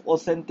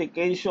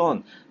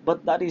self-authentication.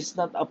 But that is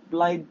not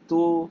applied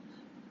to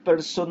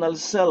personal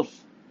self.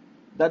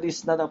 That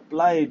is not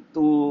applied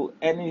to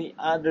any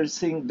other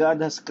thing God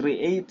has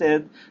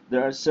created.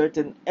 There are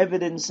certain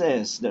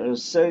evidences, there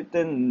are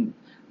certain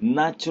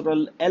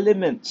natural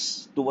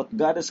elements to what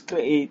God has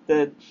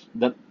created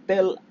that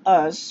tell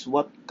us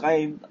what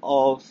kind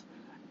of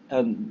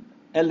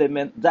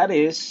element that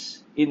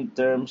is in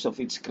terms of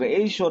its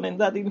creation,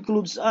 and that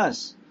includes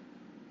us.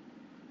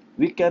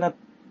 We cannot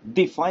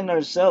define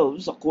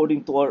ourselves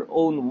according to our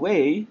own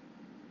way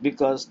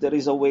because there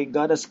is a way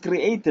God has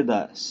created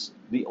us.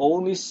 The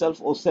only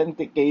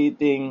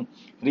self-authenticating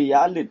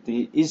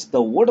reality is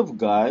the Word of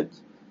God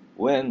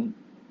when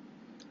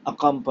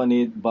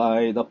accompanied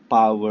by the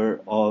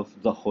power of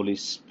the Holy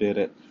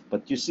Spirit.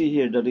 But you see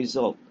here the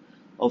result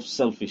of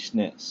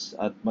selfishness.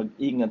 At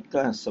mag-ingat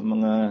ka sa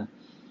mga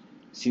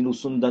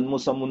sinusundan mo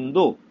sa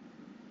mundo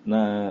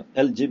na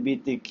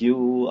LGBTQ,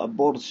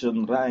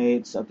 abortion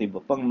rights, at iba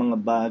pang mga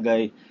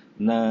bagay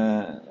na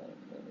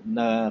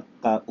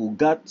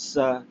nakaugat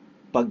sa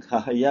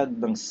paghahayag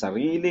ng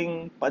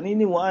sariling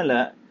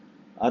paniniwala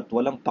at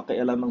walang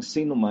pakialam ang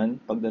sinuman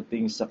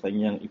pagdating sa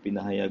kanyang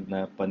ipinahayag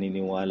na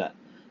paniniwala.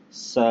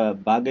 Sa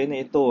bagay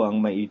na ito,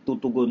 ang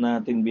maitutugon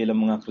natin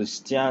bilang mga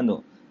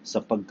Kristiyano sa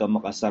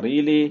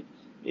pagkamakasarili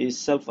is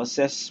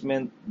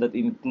self-assessment that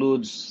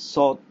includes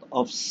thought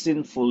of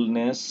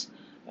sinfulness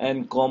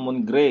and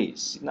common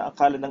grace.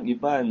 Inaakala ng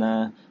iba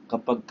na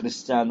kapag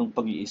Kristiyanong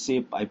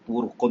pag-iisip ay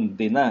puro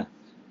kondena.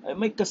 Ay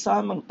may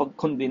kasamang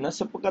pagkondena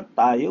sapagkat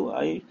tayo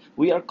ay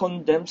we are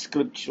condemned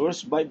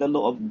scriptures by the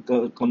law of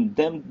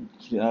condemned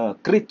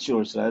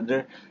creatures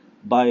rather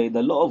by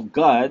the law of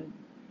God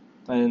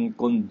and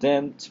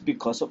condemned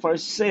because of our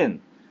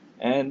sin.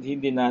 And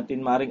hindi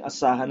natin maring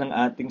asahan ng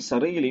ating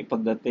sarili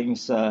pagdating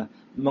sa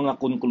mga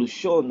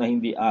konklusyon na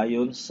hindi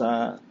ayon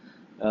sa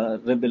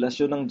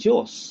revelasyon ng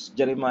Diyos.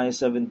 Jeremiah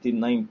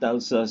 17:9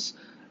 tells us,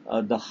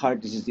 the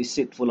heart is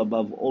deceitful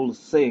above all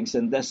things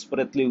and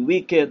desperately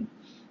wicked.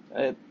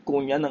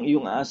 Kung yan ang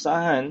iyong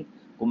aasahan,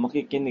 kung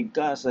makikinig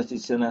ka sa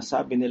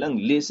sinasabi nilang,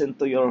 listen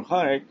to your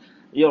heart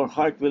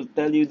will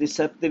tell you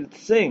deceptive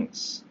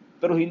things.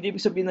 Pero hindi ibig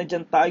sabihin na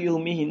dyan tayo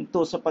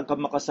humihinto sa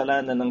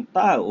pagkamakasalanan ng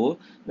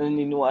tao,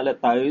 naniniwala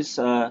tayo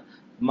sa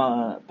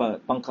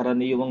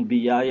pangkaraniwang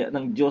biyaya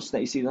ng Diyos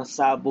na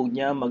isinasabog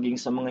niya maging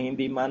sa mga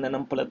hindi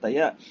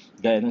mananampalataya.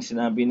 Gaya ng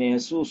sinabi ni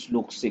Jesus,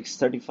 Luke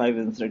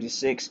 6:35 and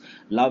 36,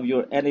 love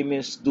your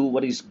enemies, do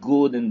what is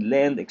good, and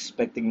lend,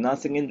 expecting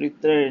nothing in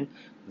return.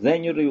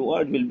 Then your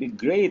reward will be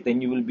great, and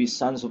you will be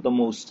sons of the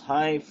Most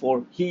High,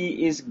 for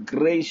He is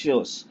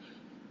gracious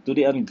to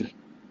the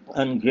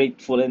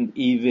ungrateful and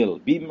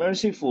evil. Be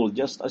merciful,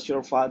 just as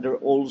your Father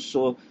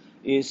also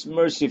is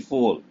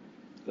merciful.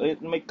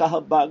 May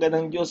kahabagan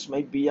ng Diyos,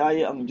 may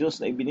biyaya ang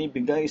Diyos na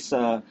ibinibigay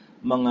sa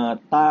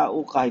mga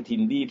tao kahit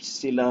hindi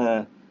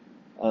sila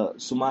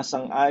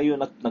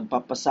sumasang-ayon at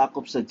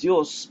nagpapasakop sa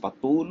Diyos.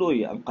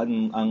 Patuloy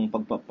ang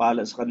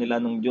pagpapala sa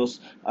kanila ng Diyos,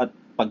 at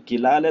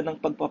pagkilala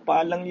ng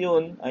pagpapalang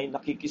yun ay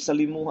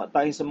nakikisalimuha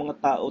tayo sa mga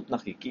tao at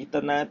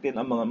nakikita natin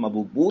ang mga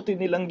mabubuti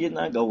nilang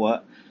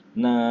ginagawa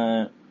na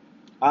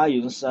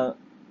ayon sa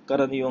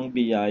karaniwang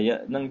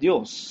biyaya ng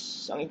Diyos.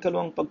 Ang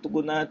ikalawang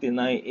pagtugon natin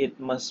ay it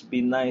must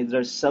be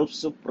neither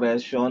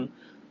self-suppression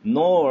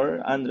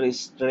nor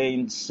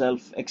unrestrained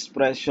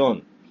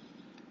self-expression.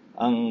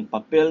 Ang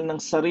papel ng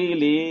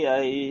sarili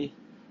ay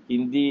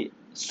hindi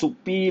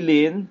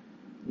supilin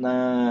na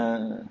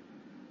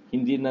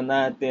hindi na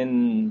natin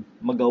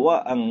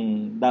magawa ang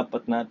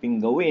dapat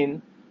nating gawin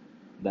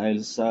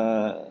dahil sa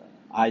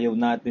ayaw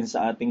natin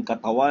sa ating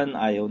katawan,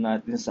 ayaw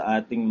natin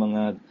sa ating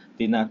mga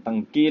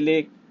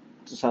tinatangkilik.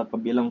 Sa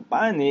kabilang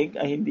panig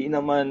ay hindi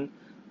naman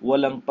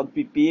walang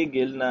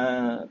pagpipigil na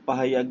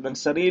pahayag ng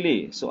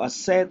sarili. So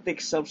ascetic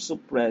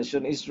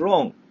self-suppression is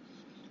wrong.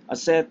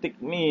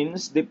 Ascetic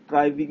means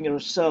depriving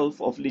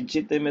yourself of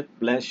legitimate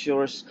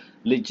pleasures,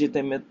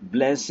 legitimate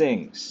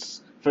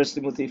blessings.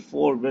 1 Timothy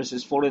 4 verses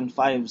 4 and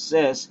 5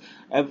 says,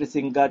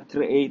 everything God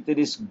created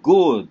is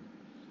good,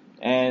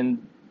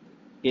 and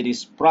it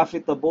is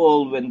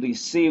profitable when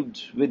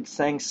received with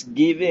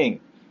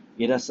thanksgiving.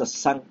 It has a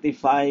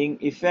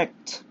sanctifying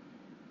effect.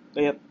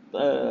 Kaya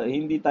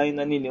hindi tayo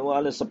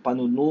naniniwala sa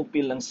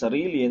panunupil ng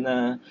sarili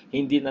na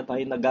hindi na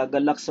tayo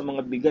nagagalak sa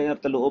mga bigay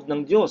at kaloob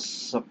ng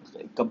Diyos. Sa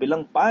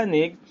kabilang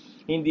panig,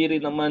 hindi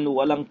rin naman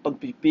walang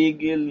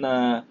pagpipigil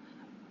na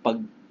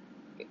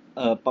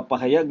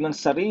papahayag ng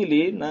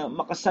sarili na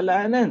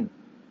makasalanan,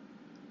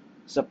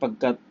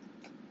 sapagkat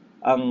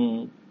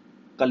ang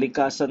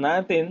kalikasan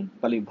natin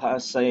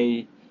palibhas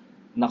ay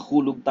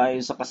nahulog tayo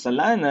sa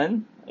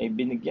kasalanan ay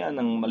binigyan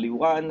ng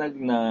maliwanag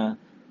na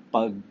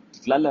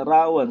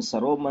paglalarawan sa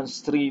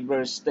Romans 3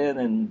 verse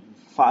 10 and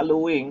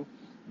following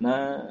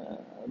na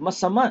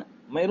masama.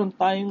 Mayroon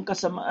tayong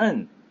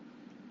kasamaan.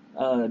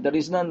 There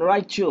is none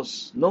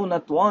righteous, no,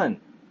 not one.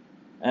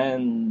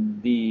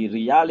 and the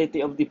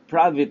reality of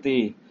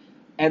depravity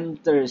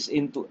enters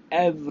into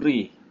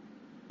every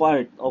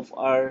part of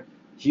our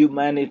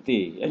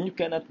humanity. And you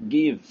cannot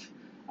give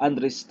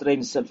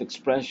unrestrained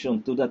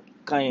self-expression to that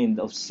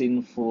kind of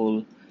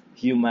sinful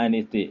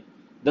humanity.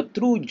 The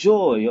true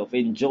joy of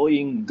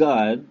enjoying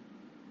God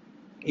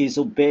is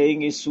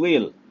obeying His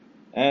will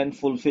and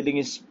fulfilling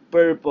His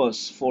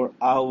purpose for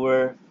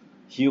our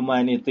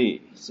humanity.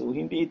 So,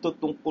 hindi ito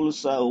tungkol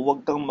sa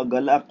huwag kang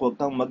magalak, huwag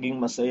kang maging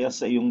masaya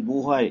sa iyong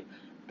buhay.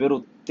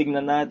 Pero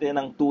tingnan natin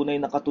ang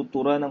tunay na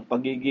katuturan ng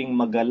pagiging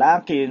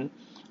magalakin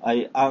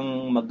ay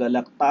ang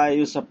magalak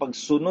tayo sa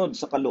pagsunod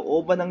sa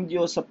kalooban ng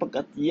Diyos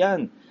sapagkat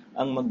yan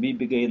ang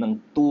magbibigay ng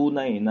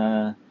tunay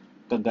na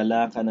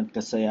kagalakan at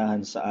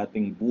kasayahan sa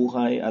ating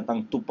buhay at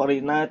ang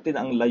tuparin natin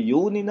ang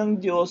layunin ng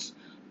Diyos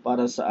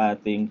para sa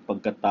ating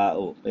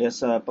pagkatao. Kaya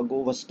sa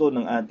pag-uwasto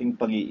ng ating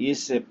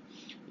pag-iisip,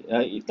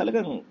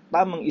 talagang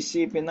tamang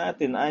isipin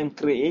natin, I'm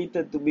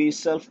created to be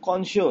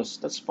self-conscious.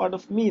 That's part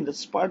of me.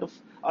 That's part of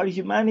our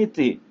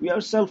humanity. We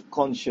are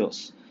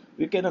self-conscious.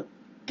 We cannot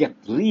get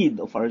rid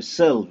of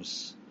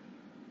ourselves.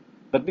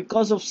 But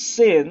because of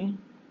sin,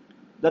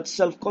 that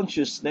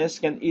self-consciousness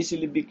can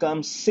easily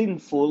become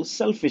sinful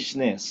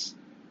selfishness.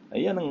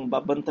 Ayan ang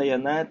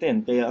babantayan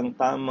natin. Kaya ang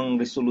tamang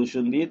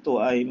resolution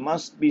dito ay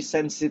must be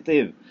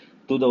sensitive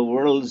to the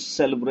world's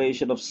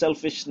celebration of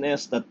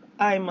selfishness that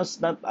I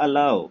must not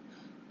allow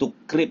to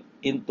creep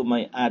into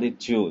my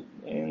attitude.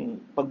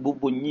 And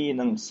pagbubunyi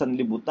ng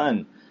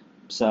sanlibutan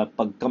sa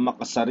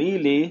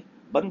pagkamakasarili,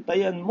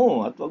 bantayan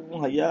mo at huwag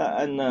mong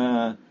hayaan na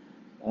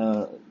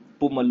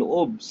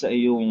pumaloob sa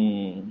iyong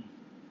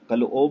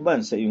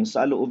kalooban, sa iyong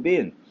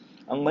saloobin.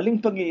 Ang maling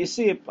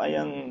pag-iisip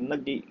ay ang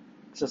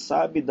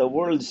nagsasabi the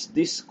world's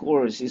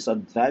discourse is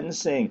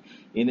advancing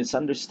in its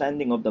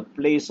understanding of the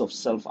place of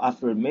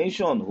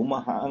self-affirmation.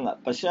 Humahanga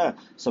pa siya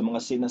sa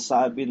mga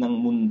sinasabi ng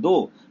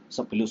mundo,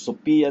 sa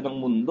filosofiya ng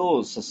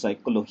mundo, sa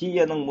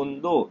psikolohiya ng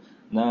mundo,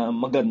 na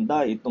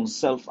maganda itong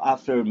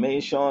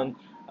self-affirmation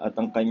at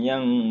ang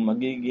kanyang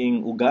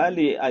magiging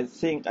ugali. I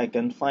think I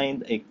can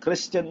find a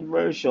Christian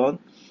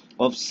version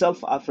of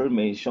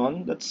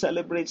self-affirmation that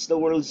celebrates the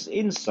world's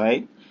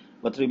insight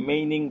but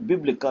remaining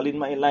biblical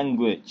in my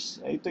language.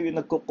 Ito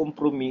yung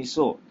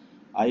nagkukompromiso.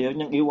 Ayaw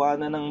niyang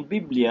iwanan ng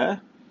Biblia,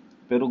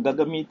 pero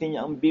gagamitin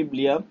niya ang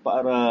Biblia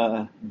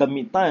para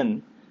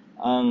damitan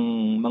ang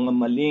mga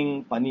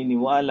maling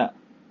paniniwala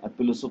at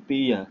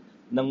filosofiya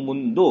ng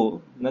mundo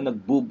na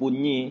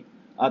nagbubunyi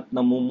at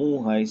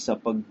namumuhay sa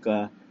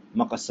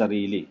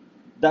pagkamakasarili.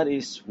 That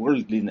is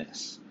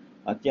worldliness.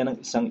 At yan ang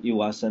isang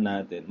iwasan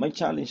natin. My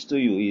challenge to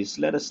you is,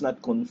 let us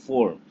not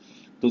conform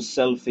to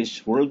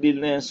selfish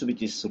worldliness which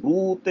is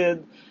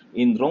rooted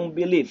in wrong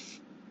belief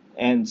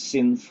and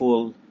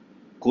sinful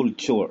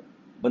culture.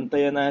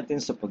 Bantayan natin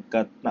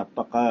sapagkat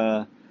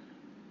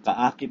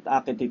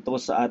kaakit-akit ito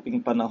sa ating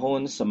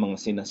panahon sa mga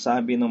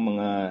sinasabi ng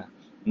mga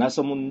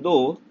nasa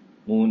mundo,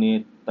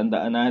 ngunit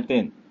tandaan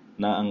natin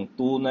na ang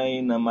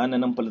tunay na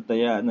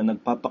mananampalataya na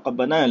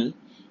nagpapakabanal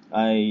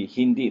ay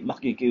hindi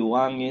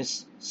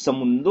makikiwangis sa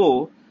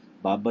mundo.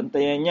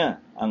 Babantayan niya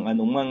ang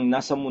anumang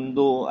nasa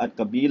mundo at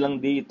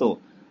kabilang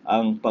dito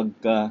ang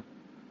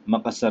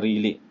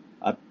pagkamakasarili.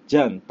 At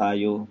diyan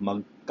tayo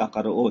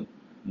magkakaroon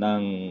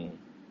ng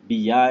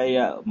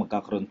biyaya,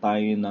 magkakaroon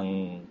tayo ng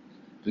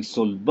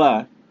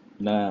resolba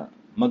na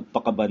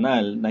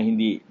magpakabanal na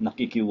hindi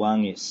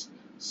nakikiwangis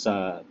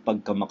sa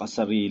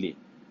pagkamakasarili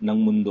ng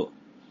mundo.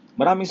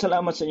 Maraming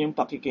salamat sa inyong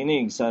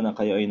pakikinig. Sana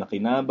kayo ay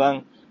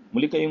nakinabang.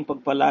 Muli kayong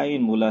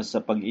pagpalain mula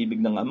sa pag-ibig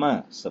ng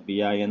Ama, sa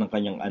biyaya ng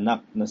kanyang anak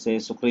na si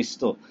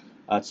Jesucristo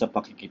at sa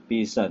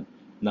pakikipisan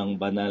ng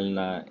banal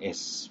na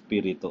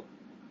Espiritu.